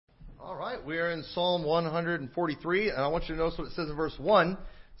right, we are in Psalm 143, and I want you to notice what it says in verse 1. It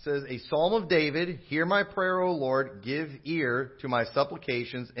says, A psalm of David, hear my prayer, O Lord, give ear to my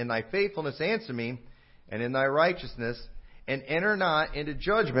supplications, in thy faithfulness answer me, and in thy righteousness, and enter not into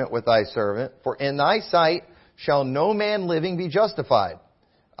judgment with thy servant, for in thy sight shall no man living be justified.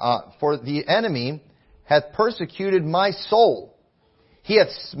 For the enemy hath persecuted my soul. He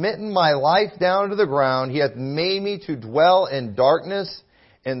hath smitten my life down to the ground. He hath made me to dwell in darkness,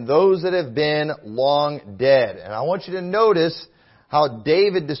 and those that have been long dead. And I want you to notice how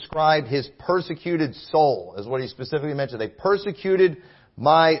David described his persecuted soul, is what he specifically mentioned. They persecuted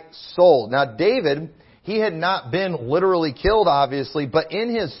my soul. Now David, he had not been literally killed, obviously, but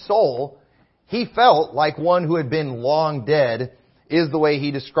in his soul, he felt like one who had been long dead, is the way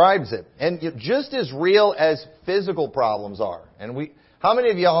he describes it. And just as real as physical problems are, how many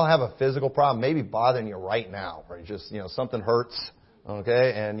of y'all have a physical problem maybe bothering you right now, right? Just, something hurts.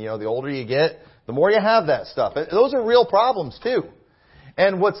 Okay, and the older you get, the more you have that stuff. And those are real problems too.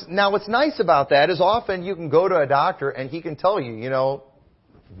 And what's nice about that is often you can go to a doctor and he can tell you,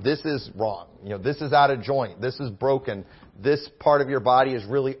 this is wrong. This is out of joint. This is broken. This part of your body is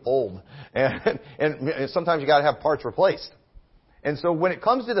really old. And sometimes you got to have parts replaced. And so when it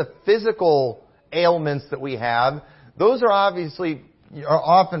comes to the physical ailments that we have, those are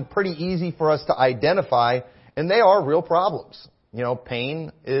often pretty easy for us to identify, and they are real problems.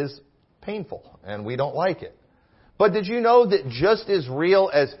 Pain is painful, and we don't like it. But did you know that just as real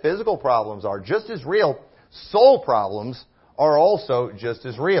as physical problems are, just as real, soul problems are also just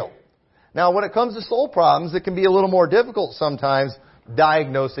as real? Now, when it comes to soul problems, it can be a little more difficult sometimes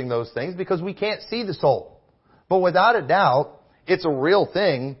diagnosing those things because we can't see the soul. But without a doubt, it's a real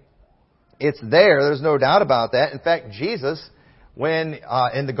thing. It's there. There's no doubt about that. In fact, Jesus, when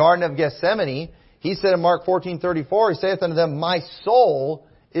in the Garden of Gethsemane, He said in Mark 14:34, He saith unto them, My soul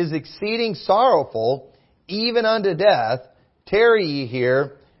is exceeding sorrowful, even unto death. Tarry ye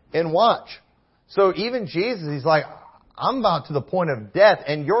here and watch. So even Jesus, He's like, I'm about to the point of death.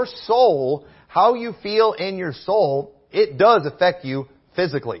 And your soul, how you feel in your soul, it does affect you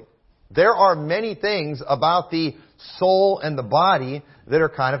physically. There are many things about the soul and the body that are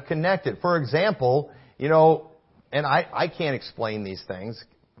kind of connected. For example, and I can't explain these things.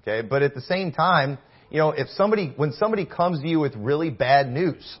 Okay, but at the same time, when somebody comes to you with really bad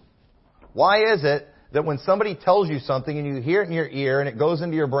news, why is it that when somebody tells you something and you hear it in your ear and it goes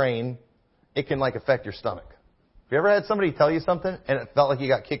into your brain, it can affect your stomach? Have you ever had somebody tell you something and it felt like you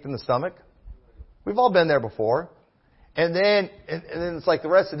got kicked in the stomach? We've all been there before. And then it's like the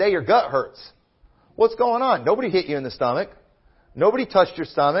rest of the day your gut hurts. What's going on? Nobody hit you in the stomach. Nobody touched your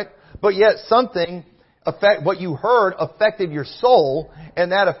stomach. But yet what you heard affected your soul,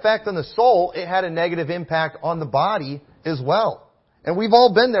 and that effect on the soul, it had a negative impact on the body as well. And we've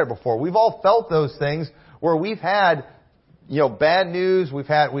all been there before. We've all felt those things where we've had, bad news, we've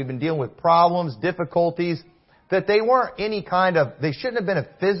been dealing with problems, difficulties, that they shouldn't have been a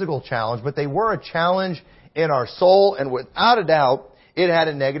physical challenge, but they were a challenge in our soul, and without a doubt, it had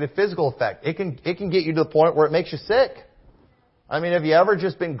a negative physical effect. It can get you to the point where it makes you sick. Have you ever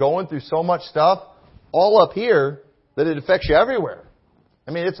just been going through so much stuff all up here that it affects you everywhere?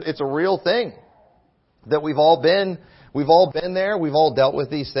 It's a real thing that we've all been there. We've all dealt with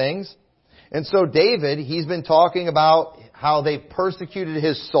these things. And so David, he's been talking about how they persecuted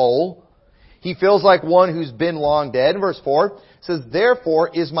his soul. He feels like one who's been long dead. Verse 4 says, Therefore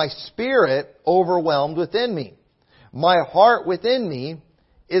is my spirit overwhelmed within me. My heart within me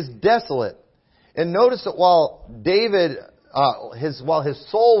is desolate. And notice that while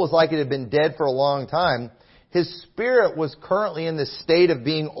his soul was like it had been dead for a long time, his spirit was currently in this state of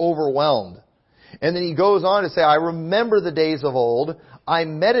being overwhelmed. And then he goes on to say, I remember the days of old. I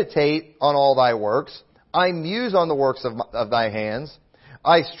meditate on all thy works. I muse on the works of thy hands.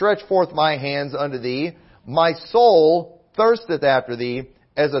 I stretch forth my hands unto thee. My soul thirsteth after thee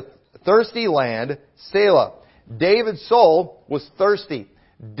as a thirsty land. Selah. David's soul was thirsty.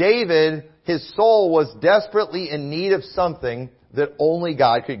 David, his soul was desperately in need of something that only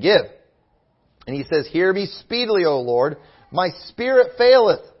God could give. And he says, Hear me speedily, O Lord. My spirit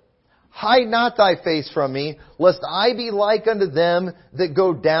faileth. Hide not thy face from me, lest I be like unto them that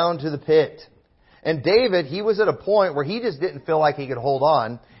go down to the pit. And David, he was at a point where he just didn't feel like he could hold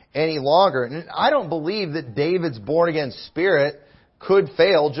on any longer. And I don't believe that David's born-again spirit could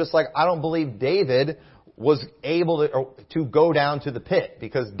fail, just like I don't believe David was able to go down to the pit,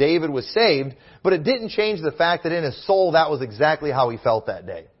 because David was saved, but it didn't change the fact that in his soul that was exactly how he felt that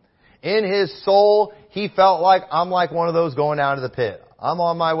day. In his soul, he felt like, I'm like one of those going down to the pit. I'm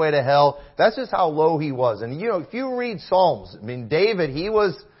on my way to hell. That's just how low he was. And if you read Psalms, David, he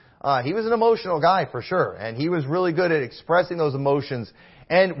was He was an emotional guy for sure, and he was really good at expressing those emotions.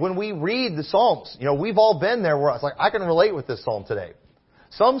 And when we read the Psalms, we've all been there where it's like, I can relate with this Psalm today.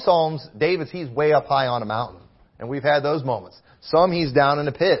 Some Psalms, he's way up high on a mountain, and we've had those moments. Some he's down in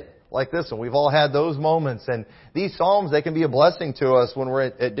a pit, like this one. We've all had those moments. And these Psalms, they can be a blessing to us when we're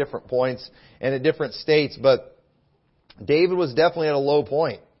at different points and at different states. But David was definitely at a low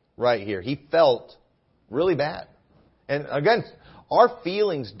point right here. He felt really bad. And again, our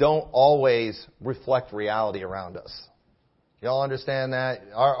feelings don't always reflect reality around us. Y'all understand that?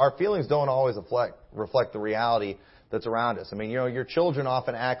 Our feelings don't always reflect the reality that's around us. I mean, your children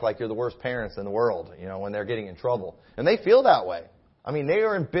often act like you're the worst parents in the world, when they're getting in trouble. And they feel that way. I mean, they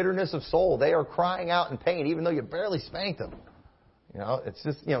are in bitterness of soul. They are crying out in pain, even though you barely spanked them. It's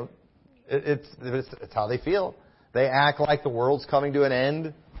just, it's how they feel. They act like the world's coming to an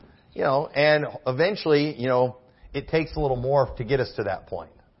end, and eventually, it takes a little more to get us to that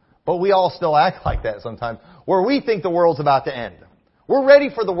point. But we all still act like that sometimes, where we think the world's about to end. We're ready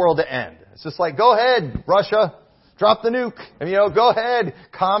for the world to end. It's just like, go ahead, Russia, drop the nuke. And, go ahead,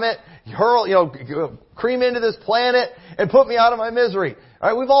 comet, hurl, cream into this planet and put me out of my misery. All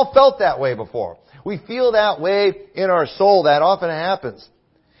right, we've all felt that way before. We feel that way in our soul. That often happens.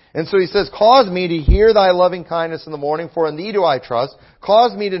 And so he says, cause me to hear thy loving kindness in the morning, for in thee do I trust.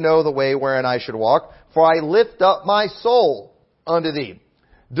 Cause me to know the way wherein I should walk, for I lift up my soul unto thee.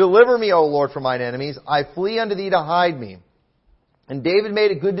 Deliver me, O Lord, from mine enemies. I flee unto thee to hide me. And David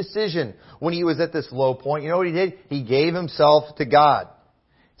made a good decision when he was at this low point. You know what he did? He gave himself to God.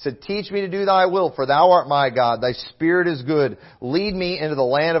 He said, teach me to do thy will, for thou art my God. Thy spirit is good. Lead me into the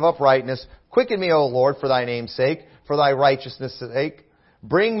land of uprightness. Quicken me, O Lord, for thy name's sake, for thy righteousness' sake.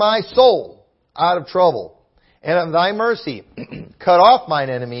 Bring my soul out of trouble. And of thy mercy, cut off mine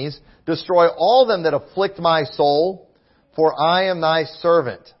enemies. Destroy all them that afflict my soul, for I am thy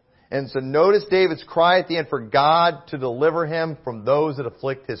servant. And so notice David's cry at the end for God to deliver him from those that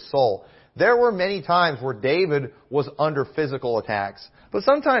afflict his soul. There were many times where David was under physical attacks, but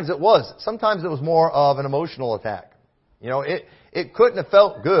sometimes it was more of an emotional attack. It couldn't have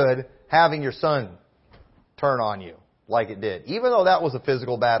felt good having your son turn on you like it did, even though that was a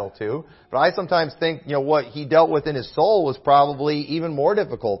physical battle too. But I sometimes think, what he dealt with in his soul was probably even more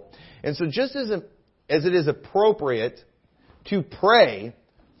difficult. And so just as it is appropriate to pray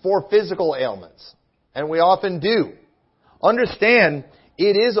for physical ailments, and we often do, understand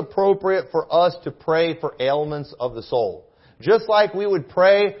it is appropriate for us to pray for ailments of the soul. Just like we would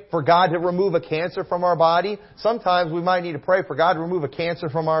pray for God to remove a cancer from our body, sometimes we might need to pray for God to remove a cancer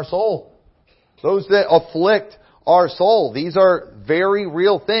from our soul. Those that afflict our soul. These are very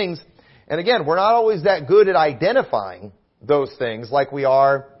real things. And again, we're not always that good at identifying those things like we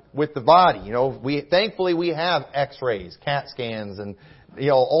are with the body. Thankfully we have x-rays, CAT scans, and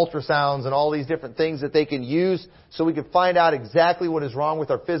ultrasounds and all these different things that they can use so we can find out exactly what is wrong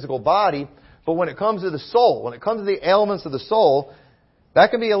with our physical body. But when it comes to the soul, when it comes to the ailments of the soul, that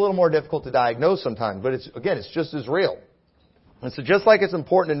can be a little more difficult to diagnose sometimes. But it's just as real. And so just like it's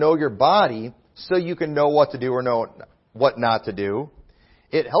important to know your body so you can know what to do or know what not to do,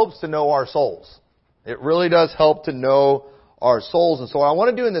 it helps to know our souls. It really does help to know our souls. And so what I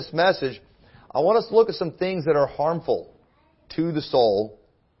want to do in this message, I want us to look at some things that are harmful to the soul.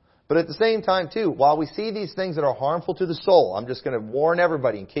 But at the same time, too, while we see these things that are harmful to the soul, I'm just going to warn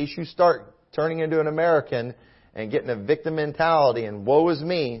everybody, in case you start turning into an American and getting a victim mentality and woe is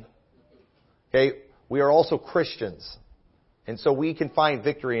me, okay, we are also Christians. And so we can find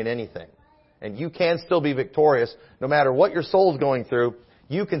victory in anything. And you can still be victorious. No matter what your soul's going through,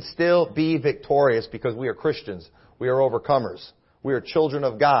 you can still be victorious because we are Christians. We are overcomers. We are children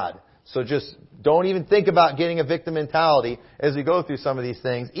of God. So just don't even think about getting a victim mentality as you go through some of these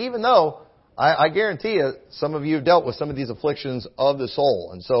things, even though I guarantee you some of you have dealt with some of these afflictions of the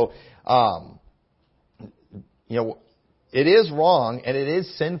soul. And so, it is wrong and it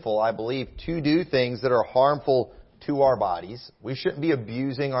is sinful, I believe, to do things that are harmful to our bodies. We shouldn't be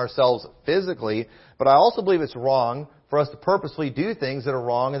abusing ourselves physically, but I also believe it's wrong for us to purposely do things that are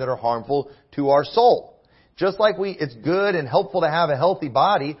wrong and that are harmful to our soul. Just like it's good and helpful to have a healthy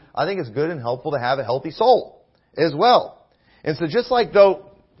body, I think it's good and helpful to have a healthy soul as well. And so just like though,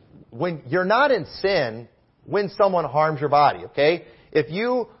 when you're not in sin, when someone harms your body, okay? If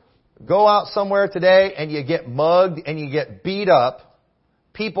you go out somewhere today and you get mugged and you get beat up,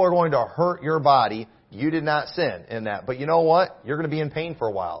 people are going to hurt your body. You did not sin in that. But you know what? You're going to be in pain for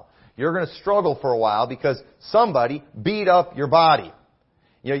a while. You're going to struggle for a while because somebody beat up your body.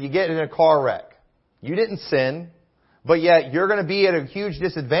 You get in a car wreck. You didn't sin, but yet you're going to be at a huge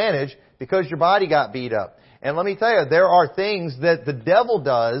disadvantage because your body got beat up. And let me tell you, there are things that the devil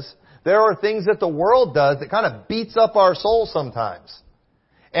does, there are things that the world does that kind of beats up our soul sometimes.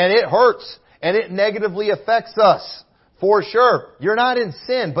 And it hurts, and it negatively affects us. For sure. You're not in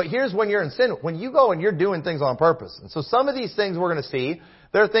sin, but here's when you're in sin. When you go and you're doing things on purpose. And so some of these things we're going to see,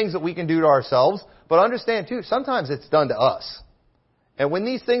 there are things that we can do to ourselves, but understand too, sometimes it's done to us. And when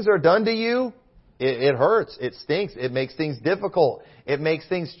these things are done to you, it hurts, it stinks, it makes things difficult, it makes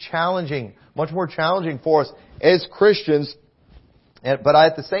things challenging, much more challenging for us as Christians. But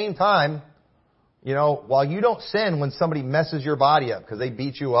at the same time, while you don't sin when somebody messes your body up because they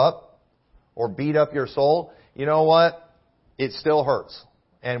beat you up or beat up your soul, you know what? It still hurts.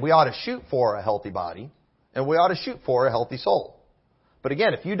 And we ought to shoot for a healthy body, and we ought to shoot for a healthy soul. But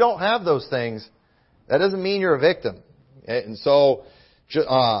again, if you don't have those things, that doesn't mean you're a victim. And so,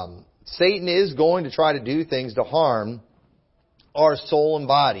 Satan is going to try to do things to harm our soul and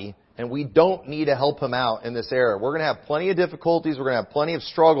body, and we don't need to help him out in this area. We're going to have plenty of difficulties. We're going to have plenty of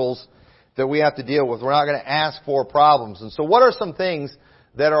struggles that we have to deal with. We're not going to ask for problems. And so what are some things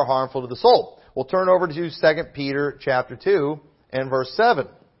that are harmful to the soul? We'll turn over to 2 Peter chapter 2 and verse 7.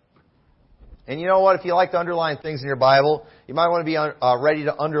 And you know what? If you like to underline things in your Bible, you might want to be ready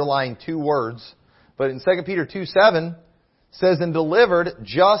to underline 2 words. But in 2 Peter 2:7 says, "And delivered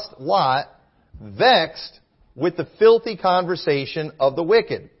just Lot, vexed with the filthy conversation of the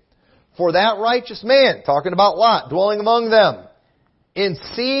wicked. For that righteous man," talking about Lot, "dwelling among them, in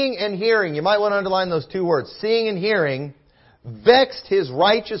seeing and hearing," you might want to underline those 2 words, "seeing and hearing, vexed his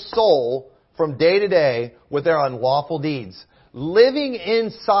righteous soul from day to day with their unlawful deeds." Living in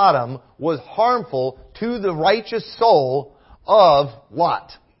Sodom was harmful to the righteous soul of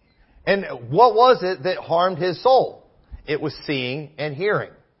Lot. And what was it that harmed his soul? It was seeing and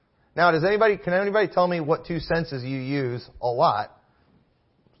hearing. Now, can anybody tell me what 2 senses you use a lot?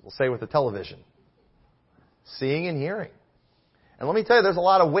 We'll say with the television. Seeing and hearing. And let me tell you, there's a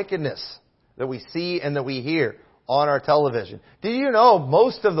lot of wickedness that we see and that we hear on our television. Did you know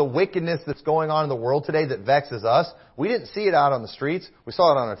most of the wickedness that's going on in the world today that vexes us, we didn't see it out on the streets. We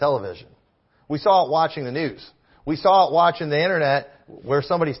saw it on our television. We saw it watching the news. We saw it watching the internet where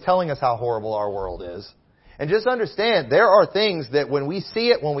somebody's telling us how horrible our world is. And just understand, there are things that when we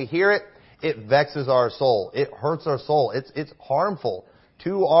see it, when we hear it, it vexes our soul. It hurts our soul. It's harmful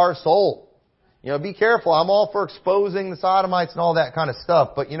to our soul. Be careful. I'm all for exposing the sodomites and all that kind of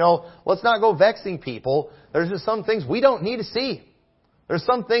stuff. But, let's not go vexing people. There's just some things we don't need to see. There's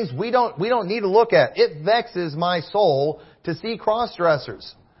some things we don't need to look at. It vexes my soul to see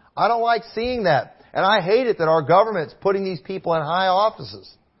cross-dressers. I don't like seeing that. And I hate it that our government's putting these people in high offices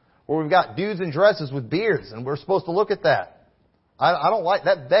where we've got dudes in dresses with beards and we're supposed to look at that. I don't like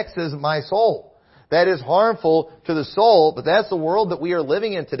that. Vexes my soul. That is harmful to the soul, but that's the world that we are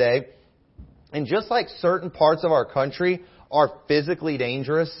living in today. And just like certain parts of our country are physically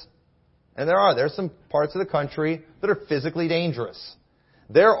dangerous, and there's some parts of the country that are physically dangerous.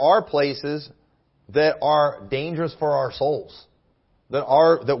 There are places that are dangerous for our souls,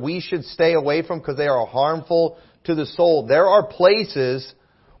 that we should stay away from because they are harmful to the soul. There are places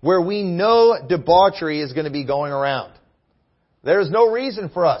where we know debauchery is going to be going around. There's no reason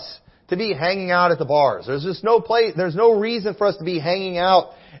for us to be hanging out at the bars. There's no reason for us to be hanging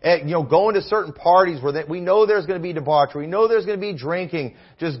out at, going to certain parties where we know there's going to be debauchery. We know there's going to be drinking.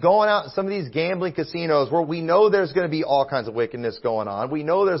 Just going out in some of these gambling casinos where we know there's going to be all kinds of wickedness going on. We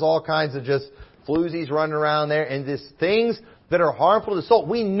know there's all kinds of just floozies running around there and just things that are harmful to the soul.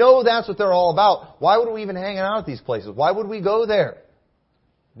 We know that's what they're all about. Why would we even hang out at these places? Why would we go there?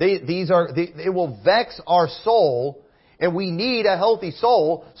 It will vex our soul, and we need a healthy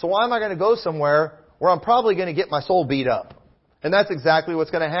soul. So why am I going to go somewhere where I'm probably going to get my soul beat up? And that's exactly what's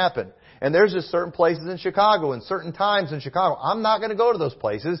going to happen. And there's just certain places in Chicago and certain times in Chicago. I'm not going to go to those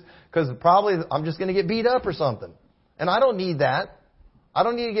places because probably I'm just going to get beat up or something. And I don't need that. I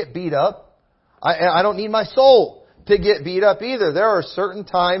don't need to get beat up. I don't need my soul to get beat up either. There are certain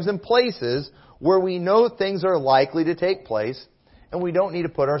times and places where we know things are likely to take place, and we don't need to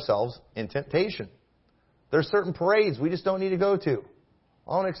put ourselves in temptation. There's certain parades we just don't need to go to.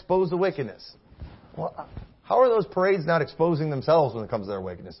 I want to expose the wickedness. Well, how are those parades not exposing themselves when it comes to their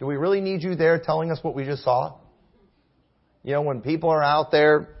wickedness? Do we really need you there telling us what we just saw? When people are out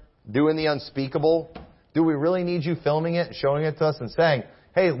there doing the unspeakable, do we really need you filming it and showing it to us and saying,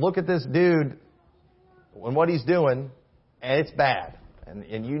 hey, look at this dude and what he's doing, and it's bad.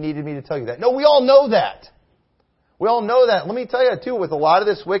 And you needed me to tell you that. No, we all know that. We all know that. Let me tell you, too, with a lot of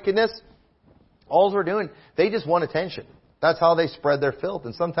this wickedness, all we're doing, they just want attention. That's how they spread their filth.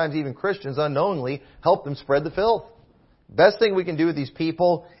 And sometimes even Christians unknowingly help them spread the filth. Best thing we can do with these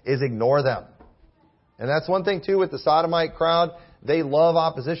people is ignore them. And that's one thing, too, with the sodomite crowd. They love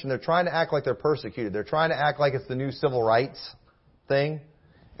opposition. They're trying to act like they're persecuted. They're trying to act like it's the new civil rights thing.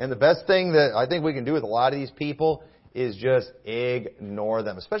 And the best thing that I think we can do with a lot of these people is just ignore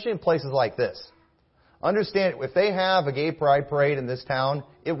them, especially in places like this. Understand, if they have a gay pride parade in this town,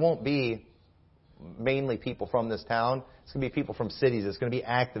 it won't be mainly people from this town. It's going to be people from cities. It's going to be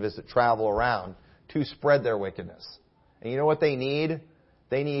activists that travel around to spread their wickedness. And you know what they need?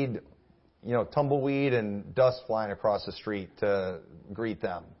 They need, tumbleweed and dust flying across the street to greet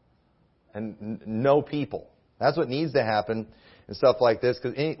them. And no people. That's what needs to happen and stuff like this.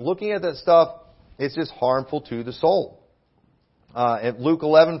 Because looking at that stuff, it's just harmful to the soul. And Luke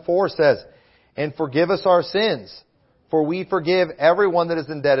 11:4 says, "And forgive us our sins, for we forgive everyone that is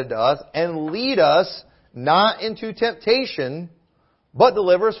indebted to us, and lead us not into temptation, but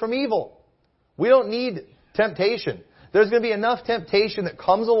deliver us from evil." We don't need temptation. There's going to be enough temptation that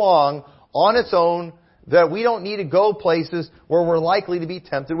comes along on its own that we don't need to go places where we're likely to be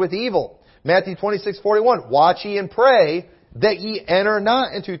tempted with evil. Matthew 26:41, "Watch ye and pray that ye enter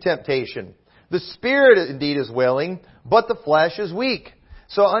not into temptation. The spirit indeed is willing, but the flesh is weak."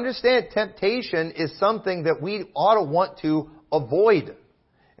 So understand, temptation is something that we ought to want to avoid.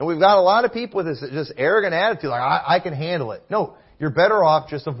 And we've got a lot of people with this just arrogant attitude, like, I can handle it. No, you're better off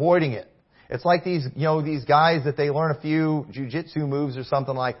just avoiding it. It's like these guys that they learn a few jiu-jitsu moves or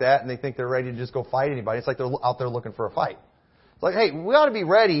something like that, and they think they're ready to just go fight anybody. It's like they're out there looking for a fight. It's like, hey, we ought to be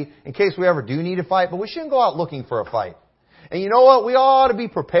ready in case we ever do need a fight, but we shouldn't go out looking for a fight. And you know what? We ought to be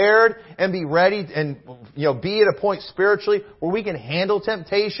prepared and be ready and, be at a point spiritually where we can handle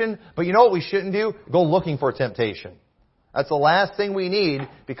temptation. But you know what we shouldn't do? Go looking for temptation. That's the last thing we need,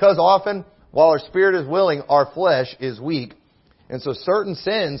 because often, while our spirit is willing, our flesh is weak. And so certain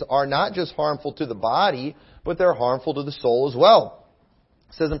sins are not just harmful to the body, but they're harmful to the soul as well.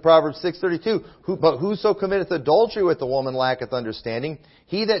 It says in Proverbs 6:32, "But whoso committeth adultery with a woman lacketh understanding.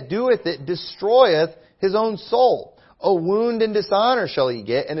 He that doeth it destroyeth his own soul. A wound and dishonor shall he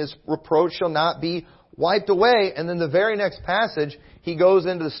get, and his reproach shall not be wiped away." And then the very next passage, he goes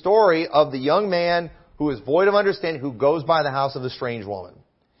into the story of the young man who is void of understanding, who goes by the house of a strange woman.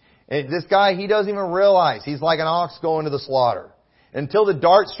 And this guy, he doesn't even realize he's like an ox going to the slaughter. Until the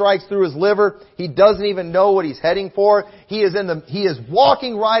dart strikes through his liver, he doesn't even know what he's heading for. He is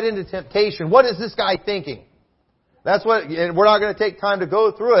walking right into temptation. What is this guy thinking? That's what, and we're not going to take time to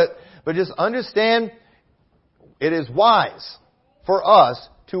go through it, but just understand, it is wise for us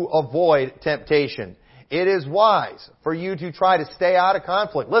to avoid temptation. It is wise for you to try to stay out of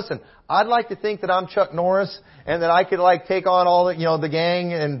conflict. Listen, I'd like to think that I'm Chuck Norris and that I could take on all the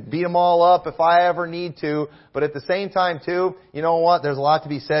gang and beat them all up if I ever need to. But at the same time too, you know what? There's a lot to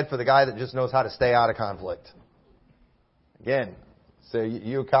be said for the guy that just knows how to stay out of conflict. Again, say,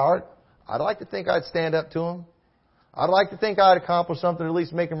 you a coward? I'd like to think I'd stand up to him. I'd like to think I'd accomplish something, at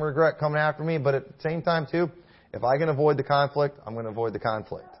least make him regret coming after me. But at the same time too, if I can avoid the conflict, I'm going to avoid the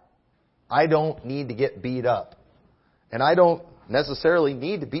conflict. I don't need to get beat up. And I don't necessarily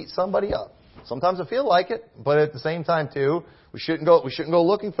need to beat somebody up. Sometimes I feel like it, but at the same time too, we shouldn't go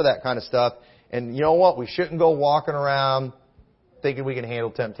looking for that kind of stuff. And you know what? We shouldn't go walking around thinking we can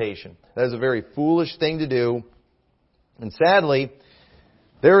handle temptation. That is a very foolish thing to do. And sadly,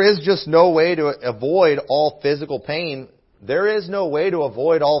 there is just no way to avoid all physical pain. There is no way to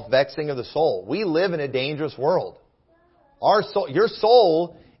avoid all vexing of the soul. We live in a dangerous world. Your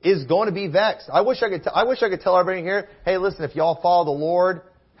soul is going to be vexed. I wish I could tell everybody here, hey, listen, if y'all follow the Lord,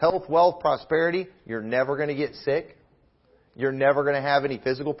 health, wealth, prosperity, you're never going to get sick. You're never going to have any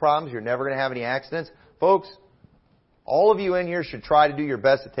physical problems. You're never going to have any accidents. Folks, all of you in here should try to do your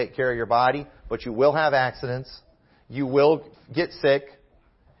best to take care of your body, but you will have accidents. You will get sick.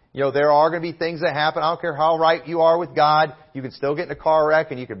 There are going to be things that happen. I don't care how right you are with God. You can still get in a car wreck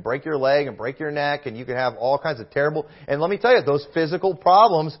and you can break your leg and break your neck and you can have all kinds of terrible... And let me tell you, those physical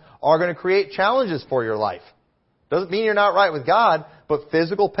problems are going to create challenges for your life. Doesn't mean you're not right with God, but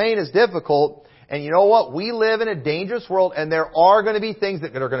physical pain is difficult. And you know what? We live in a dangerous world, and there are going to be things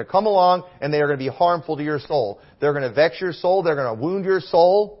that are going to come along and they are going to be harmful to your soul. They're going to vex your soul. They're going to wound your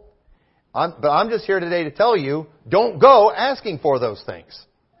soul. But I'm just here today to tell you, don't go asking for those things.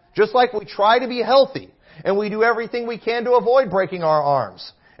 Just like we try to be healthy and we do everything we can to avoid breaking our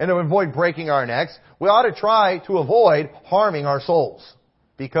arms and to avoid breaking our necks, we ought to try to avoid harming our souls,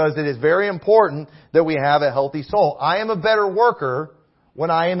 because it is very important that we have a healthy soul. I am a better worker when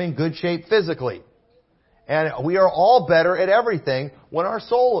I am in good shape physically. And we are all better at everything when our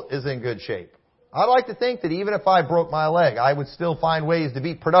soul is in good shape. I'd like to think that even if I broke my leg, I would still find ways to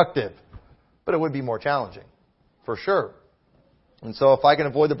be productive. But it would be more challenging, for sure. And so if I can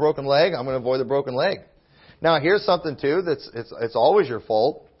avoid the broken leg, I'm going to avoid the broken leg. Now, here's something too it's always your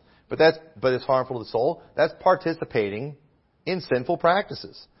fault, but it's harmful to the soul. That's participating in sinful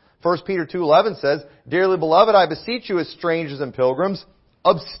practices. 1 Peter 2:11 says, "Dearly beloved, I beseech you as strangers and pilgrims,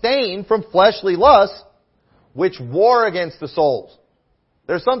 abstain from fleshly lusts, which war against the souls."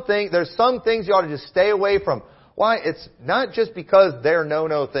 There's some things you ought to just stay away from. Why? It's not just because they're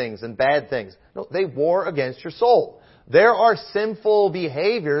no things and bad things. No, they war against your soul. There are sinful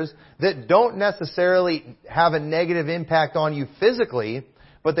behaviors that don't necessarily have a negative impact on you physically,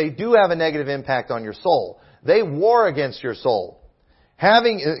 but they do have a negative impact on your soul. They war against your soul.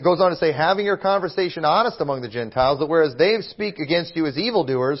 It goes on to say, having your conversation honest among the Gentiles, that whereas they speak against you as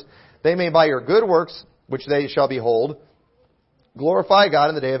evildoers, they may by your good works, which they shall behold, glorify God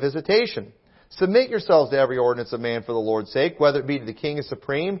in the day of visitation. Submit yourselves to every ordinance of man for the Lord's sake, whether it be to the king as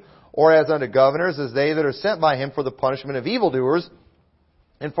supreme, or as unto governors, as they that are sent by him for the punishment of evildoers,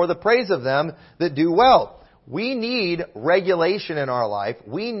 and for the praise of them that do well. We need regulation in our life.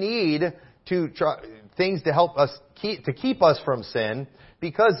 We need things to help us keep us from sin,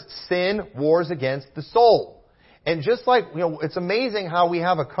 because sin wars against the soul. And just like, it's amazing how we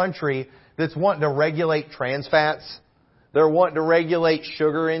have a country that's wanting to regulate trans fats. They're wanting to regulate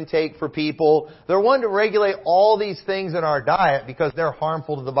sugar intake for people. They're wanting to regulate all these things in our diet because they're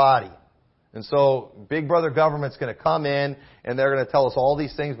harmful to the body. And so Big Brother government's going to come in and they're going to tell us all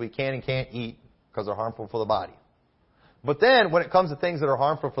these things we can and can't eat because they're harmful for the body. But then when it comes to things that are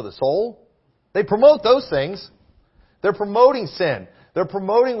harmful for the soul, they promote those things. They're promoting sin. They're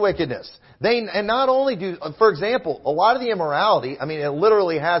promoting wickedness. And not only for example, a lot of the immorality, it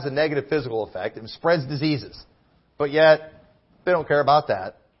literally has a negative physical effect. It spreads diseases. But yet, they don't care about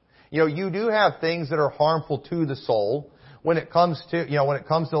that. You do have things that are harmful to the soul when it comes to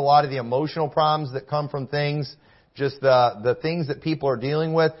a lot of the emotional problems that come from things, just the things that people are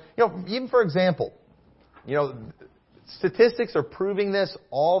dealing with. Even for example, statistics are proving this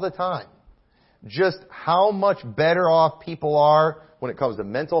all the time. Just how much better off people are when it comes to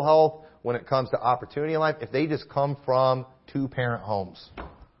mental health, when it comes to opportunity in life, if they just come from 2-parent homes.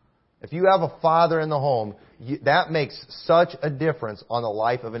 If you have a father in the home, that makes such a difference on the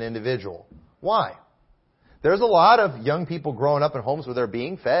life of an individual. Why? There's a lot of young people growing up in homes where they're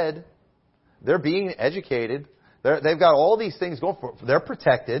being fed, they're being educated, they've got all these things going for them. They're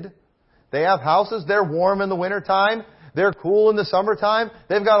protected. They have houses, they're warm in the wintertime, they're cool in the summertime.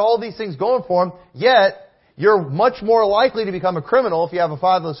 They've got all these things going for them, yet you're much more likely to become a criminal if you have a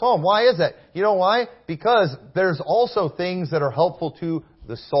fatherless home. Why is that? You know why? Because there's also things that are helpful to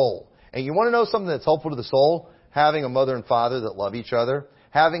the soul. And you want to know something that's helpful to the soul? Having a mother and father that love each other.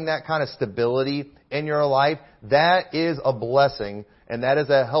 Having that kind of stability in your life. That is a blessing. And that is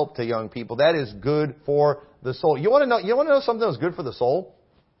a help to young people. That is good for the soul. You want to know something that was good for the soul?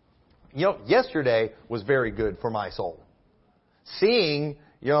 Yesterday was very good for my soul. Seeing,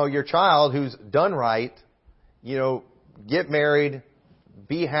 your child who's done right, get married,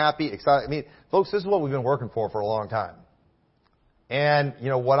 be happy, excited. Folks, this is what we've been working for a long time. And,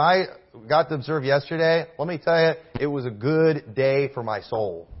 what I got to observe yesterday, let me tell you, it was a good day for my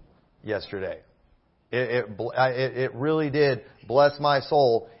soul yesterday. It really did bless my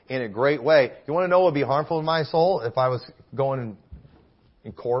soul in a great way. You want to know what would be harmful to my soul if I was going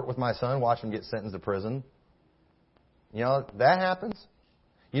in court with my son, watching him get sentenced to prison? That happens.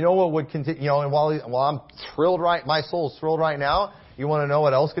 You know what would continue, and while I'm thrilled my soul's thrilled right now, you want to know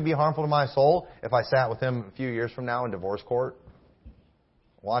what else could be harmful to my soul if I sat with him a few years from now in divorce court?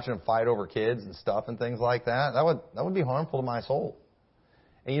 Watching them fight over kids and stuff and things like that. That would be harmful to my soul.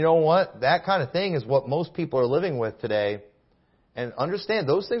 And you know what? That kind of thing is what most people are living with today. And understand,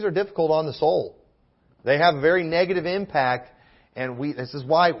 those things are difficult on the soul. They have a very negative impact. And this is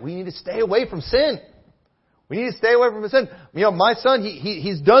why we need to stay away from sin. We need to stay away from sin. My son,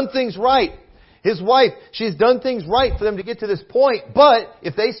 he's done things right. His wife, she's done things right for them to get to this point. But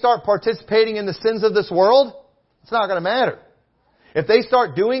if they start participating in the sins of this world, it's not going to matter. If they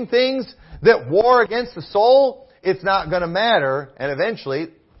start doing things that war against the soul, it's not going to matter. And eventually,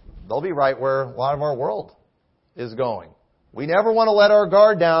 they'll be right where a lot of our world is going. We never want to let our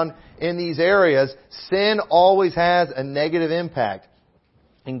guard down in these areas. Sin always has a negative impact.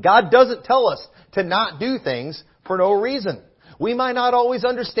 And God doesn't tell us to not do things for no reason. We might not always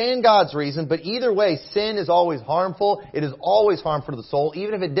understand God's reason, but either way, sin is always harmful. It is always harmful to the soul.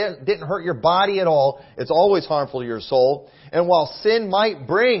 Even if it didn't hurt your body at all, it's always harmful to your soul. And while sin might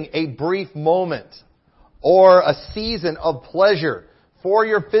bring a brief moment or a season of pleasure for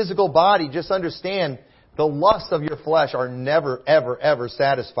your physical body, just understand the lusts of your flesh are never, ever, ever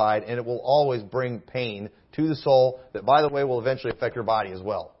satisfied, and it will always bring pain to the soul that, by the way, will eventually affect your body as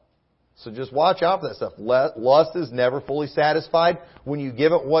well. So just watch out for that stuff. Lust is never fully satisfied. When you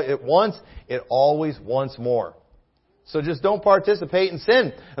give it what it wants, it always wants more. So just don't participate in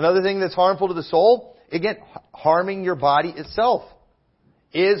sin. Another thing that's harmful to the soul, again, harming your body itself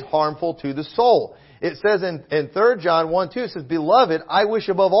is harmful to the soul. It says in 3 John 1:2, it says, Beloved, I wish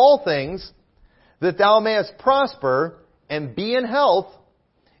above all things that thou mayest prosper and be in health,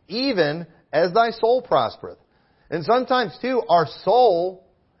 even as thy soul prospereth. And sometimes too, our soul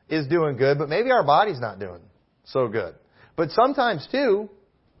is doing good, but maybe our body's not doing so good. But sometimes too,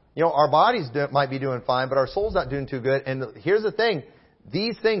 our bodies might be doing fine, but our soul's not doing too good. And here's the thing.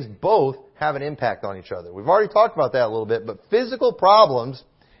 These things both have an impact on each other. We've already talked about that a little bit, but physical problems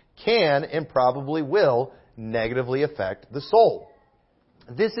can and probably will negatively affect the soul.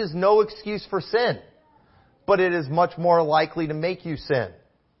 This is no excuse for sin, but it is much more likely to make you sin.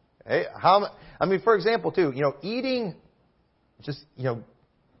 Okay? For example, too, eating, just,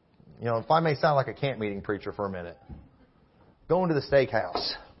 if I may sound like a camp meeting preacher for a minute, going to the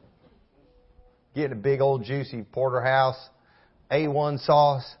steakhouse, getting a big old juicy porterhouse, A1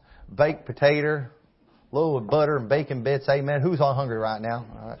 sauce, baked potato, a little butter and bacon bits. Amen. Who's all hungry right now?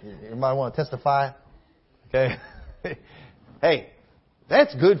 All right. Anybody want to testify? Okay. Hey,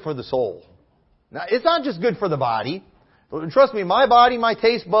 that's good for the soul. Now, it's not just good for the body. Trust me, my body, my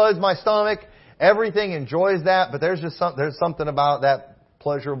taste buds, my stomach, everything enjoys that, but there's something about that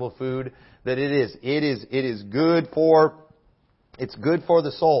pleasurable food that it is good for, it's good for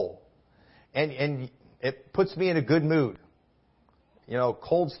the soul. And it puts me in a good mood.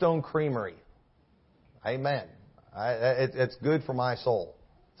 Cold Stone Creamery. Amen. It's good for my soul.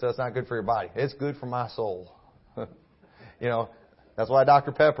 So it's not good for your body. It's good for my soul. That's why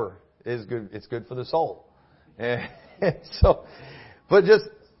Dr. Pepper is good. It's good for the soul. And so, but just,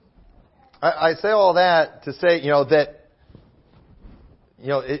 I say all that to say, that,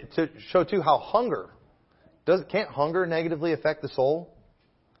 to show too how can't hunger negatively affect the soul?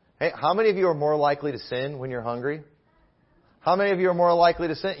 Hey, how many of you are more likely to sin when you're hungry? How many of you are more likely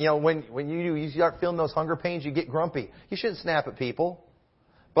to sin? When you start feeling those hunger pains, you get grumpy. You shouldn't snap at people.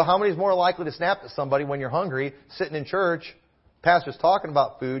 But how many is more likely to snap at somebody when you're hungry, sitting in church, pastor's talking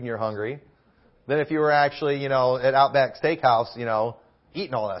about food and you're hungry, than if you were actually, at Outback Steakhouse,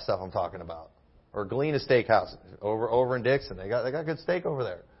 eating all that stuff I'm talking about. Or Galena Steakhouse over in Dixon. They got good steak over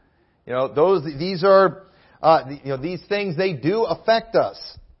there. These things, they do affect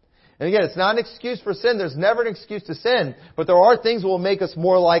us. And again, it's not an excuse for sin. There's never an excuse to sin. But there are things that will make us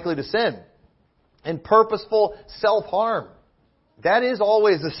more likely to sin. And purposeful self-harm. That is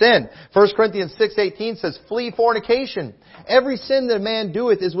always a sin. 1 Corinthians 6:18 says, Flee fornication. Every sin that a man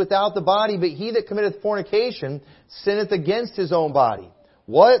doeth is without the body, but he that committeth fornication sinneth against his own body.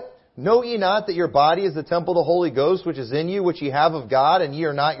 What? Know ye not that your body is the temple of the Holy Ghost, which is in you, which ye have of God, and ye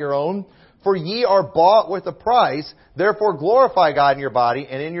are not your own? For ye are bought with a price, therefore glorify God in your body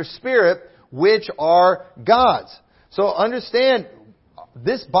and in your spirit, which are God's. So understand,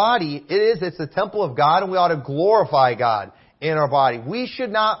 this body, it's the temple of God, and we ought to glorify God in our body. We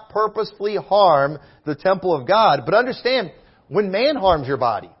should not purposefully harm the temple of God. But understand, when man harms your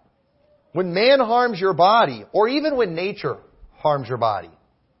body, or even when nature harms your body,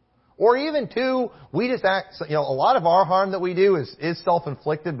 or even too, we just act, a lot of our harm that we do is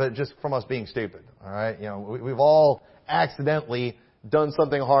self-inflicted, but just from us being stupid. All right? We've all accidentally done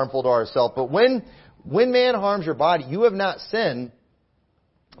something harmful to ourselves. But when man harms your body, you have not sinned,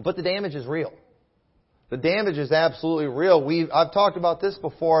 but the damage is real. The damage is absolutely real. I've talked about this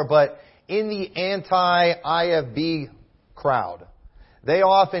before, but in the anti-IFB crowd, they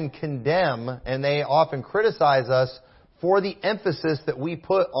often condemn and they often criticize us for the emphasis that we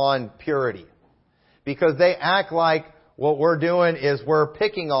put on purity. Because they act like what we're doing is we're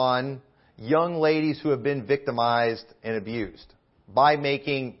picking on young ladies who have been victimized and abused by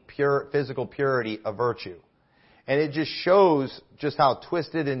making physical purity a virtue. And it just shows just how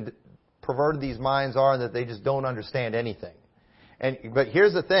twisted and perverted these minds are and that they just don't understand anything. But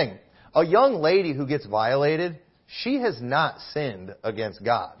here's the thing. A young lady who gets violated, she has not sinned against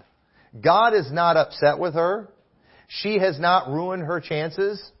God. God is not upset with her. She has not ruined her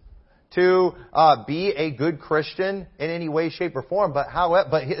chances to be a good Christian in any way, shape, or form. But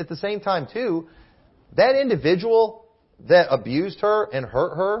at the same time, too, that individual that abused her and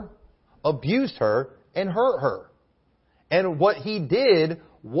hurt her, And what he did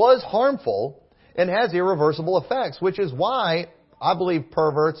was harmful and has irreversible effects, which is why I believe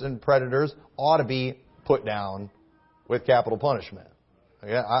perverts and predators ought to be put down with capital punishment.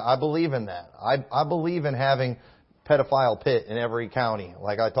 Yeah, I believe in that. I believe in having pedophile pit in every county,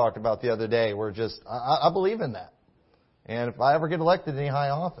 like I talked about the other day. I believe in that. And if I ever get elected to any high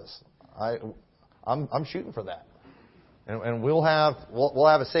office, I'm shooting for that. And we'll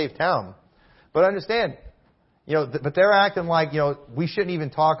have a safe town. But understand, but they're acting like, we shouldn't even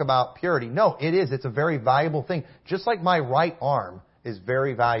talk about purity. No, it is. It's a very valuable thing. Just like my right arm is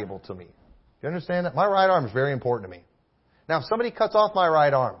very valuable to me. You understand that? My right arm is very important to me. Now, if somebody cuts off my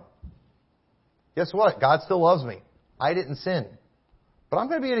right arm, guess what? God still loves me. I didn't sin. But I'm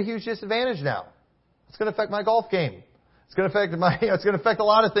going to be at a huge disadvantage now. It's going to affect my golf game. It's going to affect a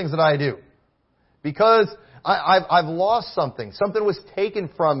lot of things that I do. Because I've lost something. Something was taken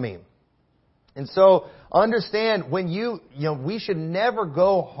from me. And so, understand, when we should never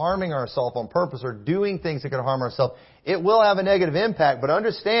go harming ourselves on purpose or doing things that could harm ourselves. It will have a negative impact, but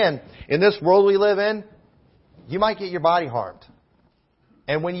understand, in this world we live in, you might get your body harmed.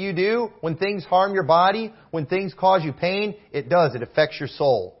 And when you do, when things harm your body, when things cause you pain, it does. It affects your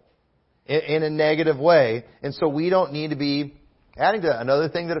soul in a negative way. And so we don't need to be adding to that. Another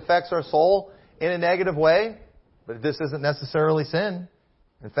thing that affects our soul in a negative way, but this isn't necessarily sin.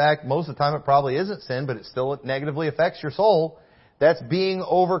 In fact, most of the time it probably isn't sin, but it still negatively affects your soul. That's being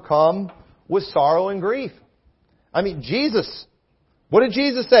overcome with sorrow and grief. I mean, Jesus, what did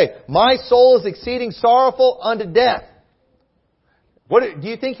Jesus say? My soul is exceeding sorrowful unto death. Do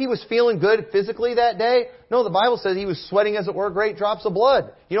you think he was feeling good physically that day? No, the Bible says he was sweating, as it were, great drops of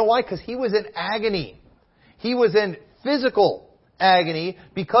blood. You know why? Because he was in agony. He was in physical agony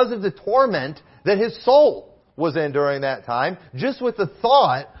because of the torment that his soul was in during that time, just with the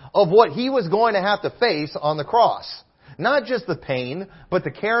thought of what he was going to have to face on the cross. Not just the pain, but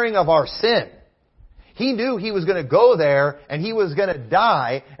the carrying of our sin. He knew he was going to go there and he was going to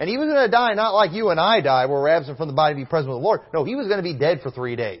die. And he was going to die not like you and I die, where we're absent from the body to be present with the Lord. No, he was going to be dead for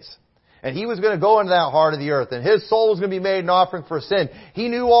 3 days. And he was going to go into that heart of the earth. And his soul was going to be made an offering for sin. He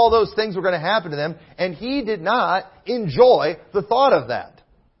knew all those things were going to happen to them. And he did not enjoy the thought of that.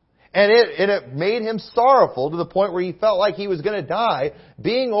 And it made him sorrowful to the point where he felt like he was going to die.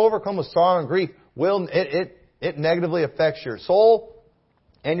 Being overcome with sorrow and grief, it negatively affects your soul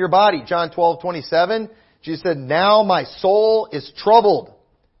and your body. John 12:27, Jesus said, now my soul is troubled.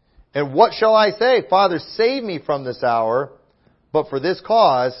 And what shall I say? Father, save me from this hour. But for this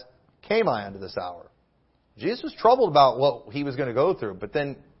cause came I unto this hour. Jesus was troubled about what he was going to go through. But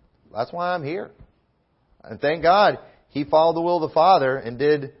then, that's why I'm here. And thank God, he followed the will of the Father and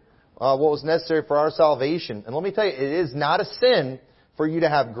did what was necessary for our salvation. And let me tell you, it is not a sin for you to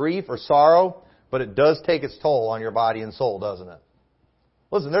have grief or sorrow, but it does take its toll on your body and soul, doesn't it?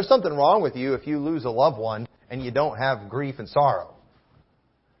 Listen, there's something wrong with you if you lose a loved one and you don't have grief and sorrow.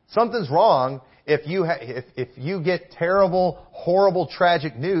 Something's wrong if you get terrible, horrible,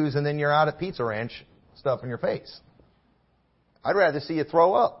 tragic news and then you're out at Pizza Ranch stuffing your face. I'd rather see you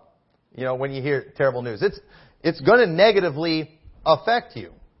throw up, when you hear terrible news. It's going to negatively affect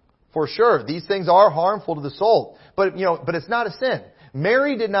you. For sure. These things are harmful to the soul. But it's not a sin.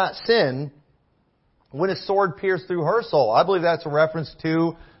 Mary did not sin when a sword pierced through her soul. I believe that's a reference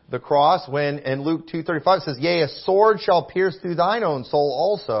to the cross when in Luke 2:35 it says, yea, a sword shall pierce through thine own soul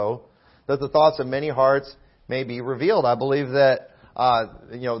also, that the thoughts of many hearts may be revealed. I believe that,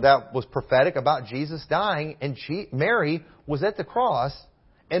 that was prophetic about Jesus dying, and Mary was at the cross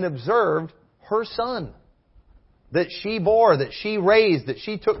and observed her son that she bore, that she raised, that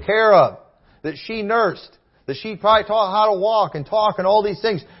she took care of, that she nursed, that she probably taught how to walk and talk and all these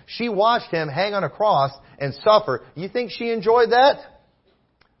things. She watched him hang on a cross and suffer. You think she enjoyed that?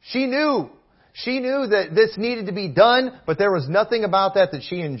 She knew that this needed to be done, but there was nothing about that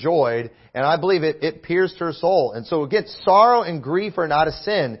she enjoyed. And I believe it pierced her soul. And so again, sorrow and grief are not a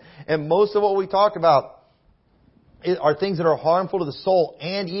sin. And most of what we talk about are things that are harmful to the soul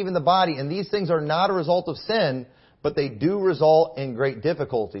and even the body. And these things are not a result of sin, but they do result in great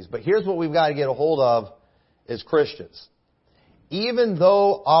difficulties. But here's what we've got to get a hold of as Christians. Even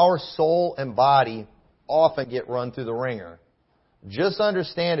though our soul and body often get run through the ringer, just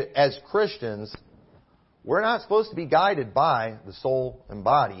understand it, as Christians, we're not supposed to be guided by the soul and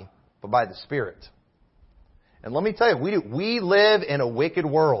body, but by the Spirit. And let me tell you, we live in a wicked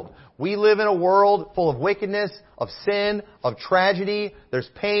world. We live in a world full of wickedness, of sin, of tragedy. There's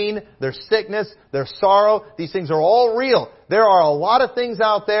pain, there's sickness, there's sorrow. These things are all real. There are a lot of things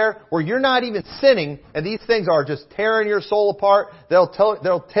out there where you're not even sinning, and these things are just tearing your soul apart.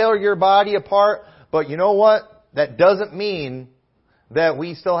 They'll tear your body apart. But you know what? That doesn't mean that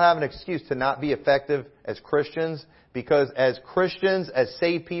we still have an excuse to not be effective as Christians, because as Christians, as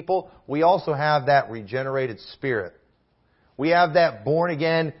saved people, we also have that regenerated spirit. We have that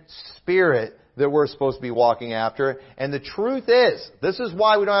born-again spirit that we're supposed to be walking after. And the truth is, this is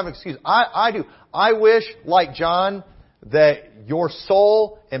why we don't have an excuse. I do. I wish, like John, that your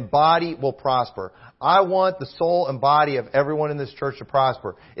soul and body will prosper. I want the soul and body of everyone in this church to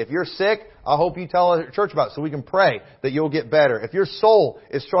prosper. If you're sick, I hope you tell our church about it so we can pray that you'll get better. If your soul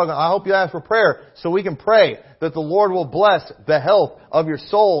is struggling, I hope you ask for prayer so we can pray that the Lord will bless the health of your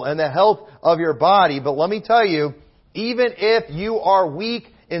soul and the health of your body. But let me tell you, even if you are weak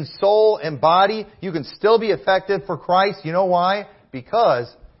in soul and body, you can still be effective for Christ. You know why?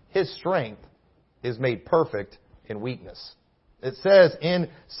 Because His strength is made perfect in weakness. It says in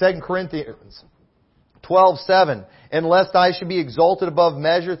 2 Corinthians 12:7, and lest I should be exalted above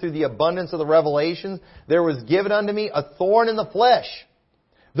measure through the abundance of the revelations, there was given unto me a thorn in the flesh,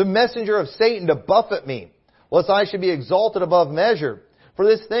 the messenger of Satan to buffet me, lest I should be exalted above measure. For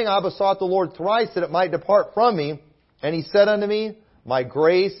this thing I besought the Lord thrice that it might depart from me. And He said unto me, my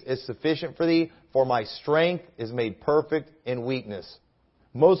grace is sufficient for thee, for my strength is made perfect in weakness.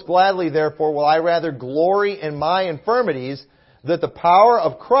 Most gladly, therefore, will I rather glory in my infirmities, that the power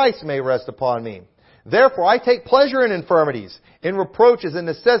of Christ may rest upon me. Therefore, I take pleasure in infirmities, in reproaches, in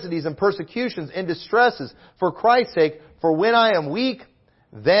necessities, in persecutions, in distresses, for Christ's sake. For when I am weak,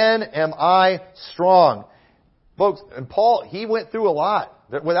 then am I strong. Folks, and Paul, he went through a lot.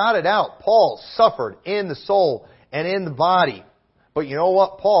 Without a doubt, Paul suffered in the soul and in the body. But you know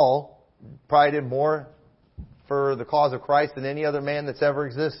what? Paul probably did more for the cause of Christ than any other man that's ever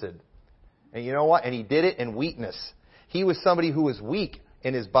existed. And you know what? And he did it in weakness. He was somebody who was weak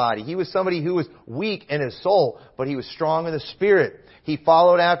in his body. He was somebody who was weak in his soul, but he was strong in the Spirit. He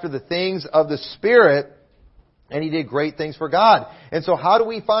followed after the things of the Spirit, and he did great things for God. And so how do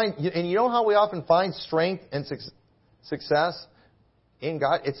we find, and you know how we often find strength and success in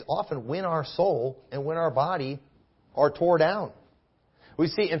God? It's often when our soul and when our body are tore down. We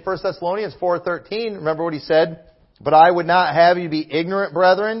see in 1 Thessalonians 4:13, remember what he said? But I would not have you be ignorant,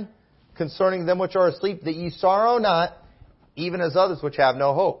 brethren, concerning them which are asleep, that ye sorrow not, even as others which have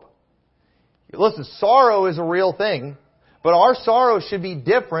no hope. Listen, sorrow is a real thing, but our sorrow should be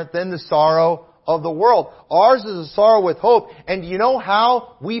different than the sorrow of the world. Ours is a sorrow with hope. And you know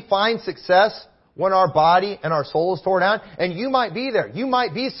how we find success? When our body and our soul is torn down. And you might be there. You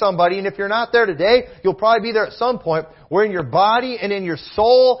might be somebody, and if you're not there today, you'll probably be there at some point, where in your body and in your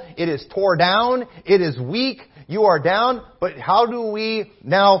soul, it is torn down, it is weak, you are down. But how do we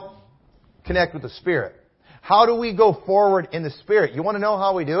now connect with the Spirit? How do we go forward in the Spirit? You want to know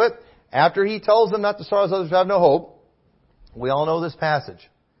how we do it? After He tells them not to sorrow as others who have no hope, we all know this passage.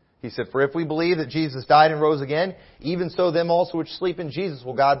 He said, for if we believe that Jesus died and rose again, even so them also which sleep in Jesus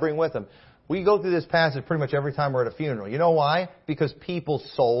will God bring with Him. We go through this passage pretty much every time we're at a funeral. You know why? Because people's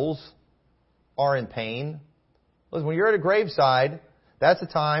souls are in pain. Listen, when you're at a graveside, that's a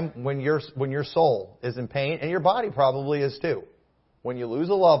time when your soul is in pain, and your body probably is too. When you lose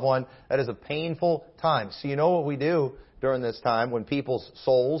a loved one, that is a painful time. So you know what we do during this time when people's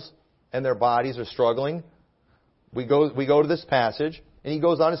souls and their bodies are struggling? We go to this passage, and he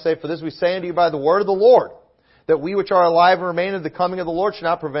goes on to say, for this we say unto you by the word of the Lord, that we which are alive and remain of the coming of the Lord should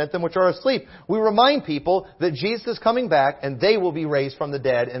not prevent them which are asleep. We remind people that Jesus is coming back and they will be raised from the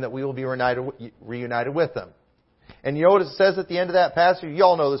dead and that we will be reunited with them. And you know what it says at the end of that passage? You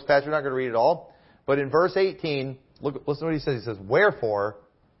all know this passage. We're not going to read it all. But in verse 18, listen to what he says. He says, wherefore,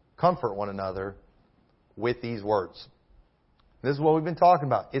 comfort one another with these words. This is what we've been talking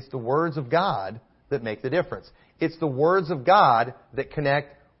about. It's the words of God that make the difference. It's the words of God that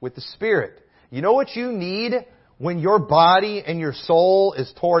connect with the Spirit. You know what you need when your body and your soul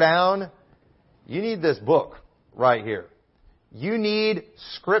is torn down? You need this book right here. You need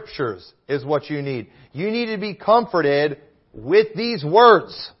Scriptures is what you need. You need to be comforted with these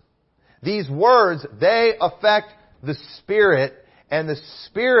words. These words, they affect the Spirit. And the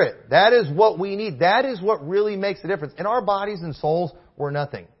Spirit, that is what we need. That is what really makes the difference. In our bodies and souls, we're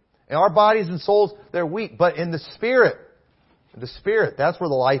nothing. In our bodies and souls, they're weak. But in the Spirit, that's where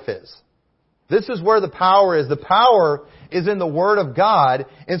the life is. This is where the power is. The power is in the Word of God.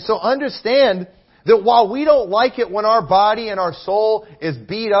 And so understand that while we don't like it when our body and our soul is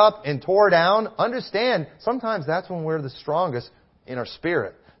beat up and tore down, understand sometimes that's when we're the strongest in our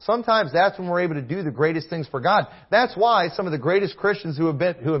spirit. Sometimes that's when we're able to do the greatest things for God. That's why some of the greatest Christians who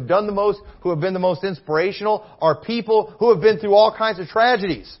have done the most, who have been the most inspirational, are people who have been through all kinds of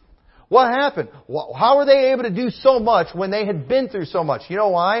tragedies. What happened? How were they able to do so much when they had been through so much? You know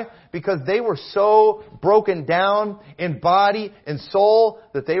why? Because they were so broken down in body and soul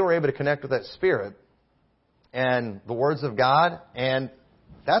that they were able to connect with that Spirit and the words of God. And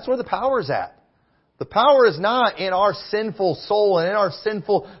that's where the power is at. The power is not in our sinful soul and in our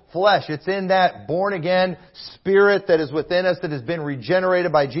sinful flesh. It's in that born again spirit that is within us that has been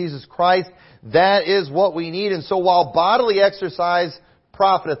regenerated by Jesus Christ. That is what we need. And so while bodily exercise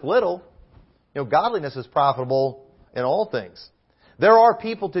profiteth little, godliness is profitable in all things. There are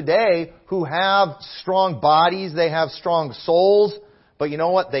people today who have strong bodies, they have strong souls, but you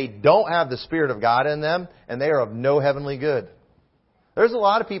know what? They don't have the Spirit of God in them, and they are of no heavenly good. There's a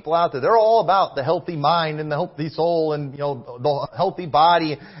lot of people out there. They're all about the healthy mind and the healthy soul and, the healthy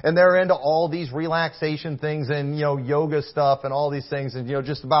body, and they're into all these relaxation things and, yoga stuff and all these things and,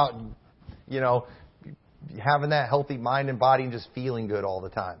 just about, having that healthy mind and body and just feeling good all the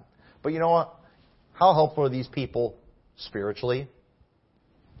time. But you know what? How helpful are these people spiritually?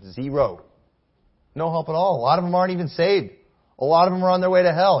 Zero. No help at all. A lot of them aren't even saved. A lot of them are on their way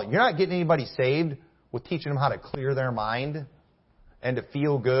to hell. You're not getting anybody saved with teaching them how to clear their mind and to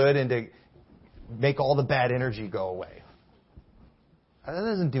feel good and to make all the bad energy go away. That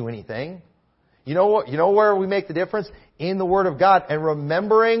doesn't do anything. You know what? You know where we make the difference? In the Word of God. And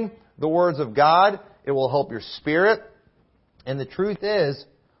remembering the words of God, it will help your spirit. And the truth is,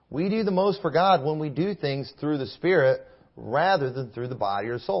 we do the most for God when we do things through the Spirit rather than through the body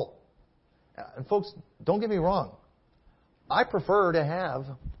or soul. And folks, don't get me wrong. I prefer to have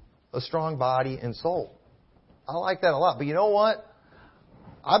a strong body and soul. I like that a lot. But you know what?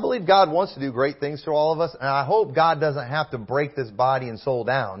 I believe God wants to do great things for all of us, and I hope God doesn't have to break this body and soul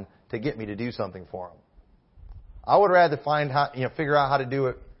down to get me to do something for Him. I would rather figure out how to do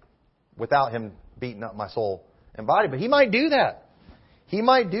it without Him beating up my soul and body. But He might do that. He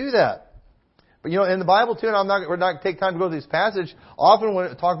might do that. But in the Bible too, and we're not going to take time to go to this passage, often when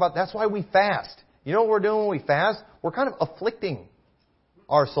we talk about, that's why we fast. You know what we're doing when we fast? We're kind of afflicting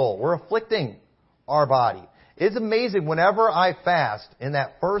our soul. We're afflicting our body. It's amazing whenever I fast in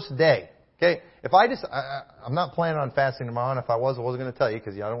that first day. Okay, if I'm not planning on fasting tomorrow, and if I wasn't going to tell you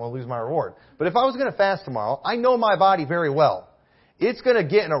because I don't want to lose my reward. But if I was going to fast tomorrow, I know my body very well. It's going to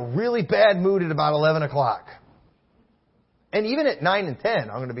get in a really bad mood at about 11 o'clock. And even at 9 and 10,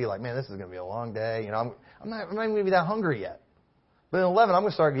 I'm going to be like, man, this is going to be a long day. I'm not even going to be that hungry yet. But at 11, I'm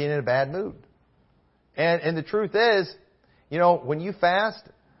going to start getting in a bad mood. And the truth is, when you fast,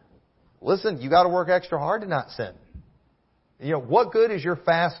 listen, you got to work extra hard to not sin. What good is your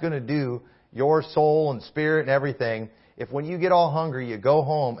fast going to do your soul and spirit and everything if when you get all hungry, you go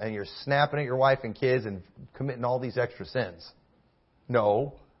home and you're snapping at your wife and kids and committing all these extra sins?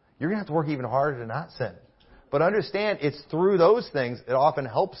 No. You're going to have to work even harder to not sin. But understand, it's through those things it often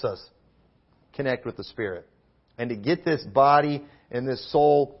helps us connect with the Spirit. And to get this body and this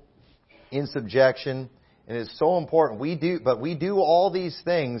soul in subjection. And it's so important. We do all these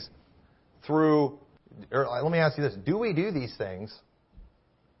things through, let me ask you this. Do we do these things?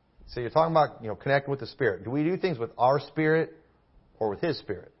 So you're talking about, connecting with the Spirit. Do we do things with our spirit or with His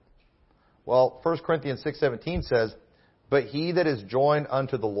Spirit? Well, 1 Corinthians 6:17 says, but he that is joined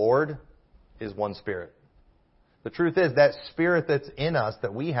unto the Lord is one spirit. The truth is, that spirit that's in us,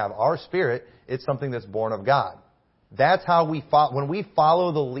 that we have, our spirit, it's something that's born of God. That's how when we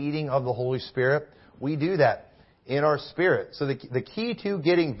follow the leading of the Holy Spirit, we do that in our spirit. So the key to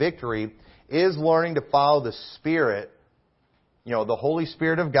getting victory is learning to follow the Spirit, the Holy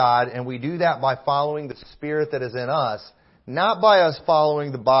Spirit of God, and we do that by following the Spirit that is in us, not by us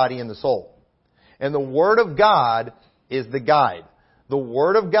following the body and the soul. And the Word of God is the guide. The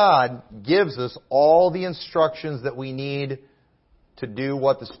Word of God gives us all the instructions that we need to do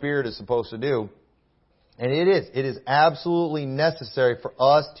what the Spirit is supposed to do. And it is absolutely necessary for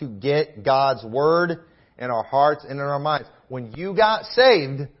us to get God's Word in our hearts and in our minds. When you got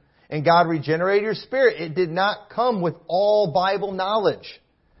saved and God regenerated your spirit, it did not come with all Bible knowledge.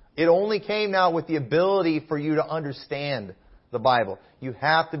 It only came now with the ability for you to understand the Bible. You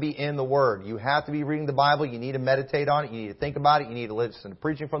have to be in the Word. You have to be reading the Bible. You need to meditate on it. You need to think about it. You need to listen to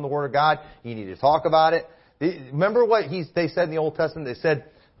preaching from the Word of God. You need to talk about it. Remember what they said in the Old Testament? They said,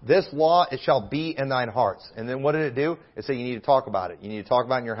 this law, it shall be in thine hearts. And then what did it do? It said you need to talk about it. You need to talk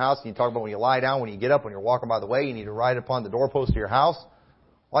about it in your house. You need to talk about it when you lie down, when you get up, when you're walking by the way. You need to write it upon the doorpost of your house.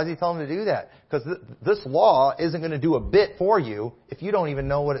 Why is He telling them to do that? Because this law isn't going to do a bit for you if you don't even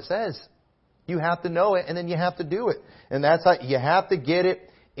know what it says. You have to know it, and then you have to do it. And that's how you have to get it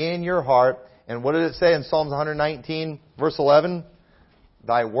in your heart. And what did it say in Psalms 119, verse 11?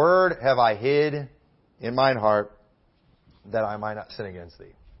 Thy word have I hid in mine heart, that I might not sin against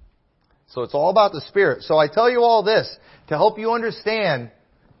Thee. So it's all about the Spirit. So I tell you all this to help you understand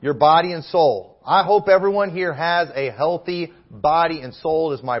your body and soul. I hope everyone here has a healthy body and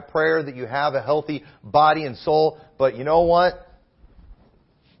soul. It is my prayer that you have a healthy body and soul. But you know what?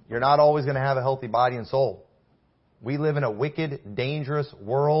 You're not always going to have a healthy body and soul. We live in a wicked, dangerous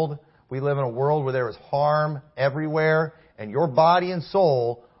world. We live in a world where there is harm everywhere, and your body and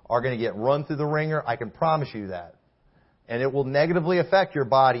soul are going to get run through the ringer. I can promise you that. And it will negatively affect your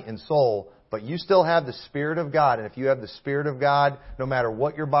body and soul, but you still have the Spirit of God. And if you have the Spirit of God, no matter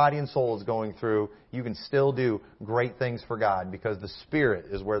what your body and soul is going through, you can still do great things for God because the Spirit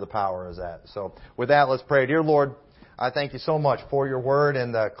is where the power is at. So with that, let's pray. Dear Lord, I thank you so much for your word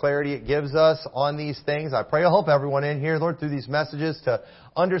and the clarity it gives us on these things. I pray you'll help everyone in here, Lord, through these messages to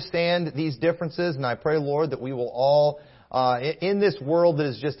understand these differences. And I pray, Lord, that we will all, in this world that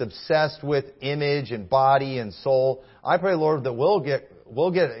is just obsessed with image and body and soul, I pray, Lord, that we'll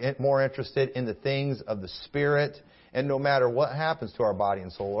get more interested in the things of the Spirit. And no matter what happens to our body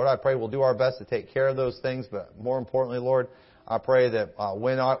and soul, Lord, I pray we'll do our best to take care of those things. But more importantly, Lord, I pray that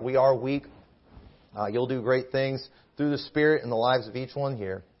when we are weak, you'll do great things through the Spirit in the lives of each one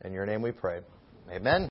here. In your name we pray. Amen.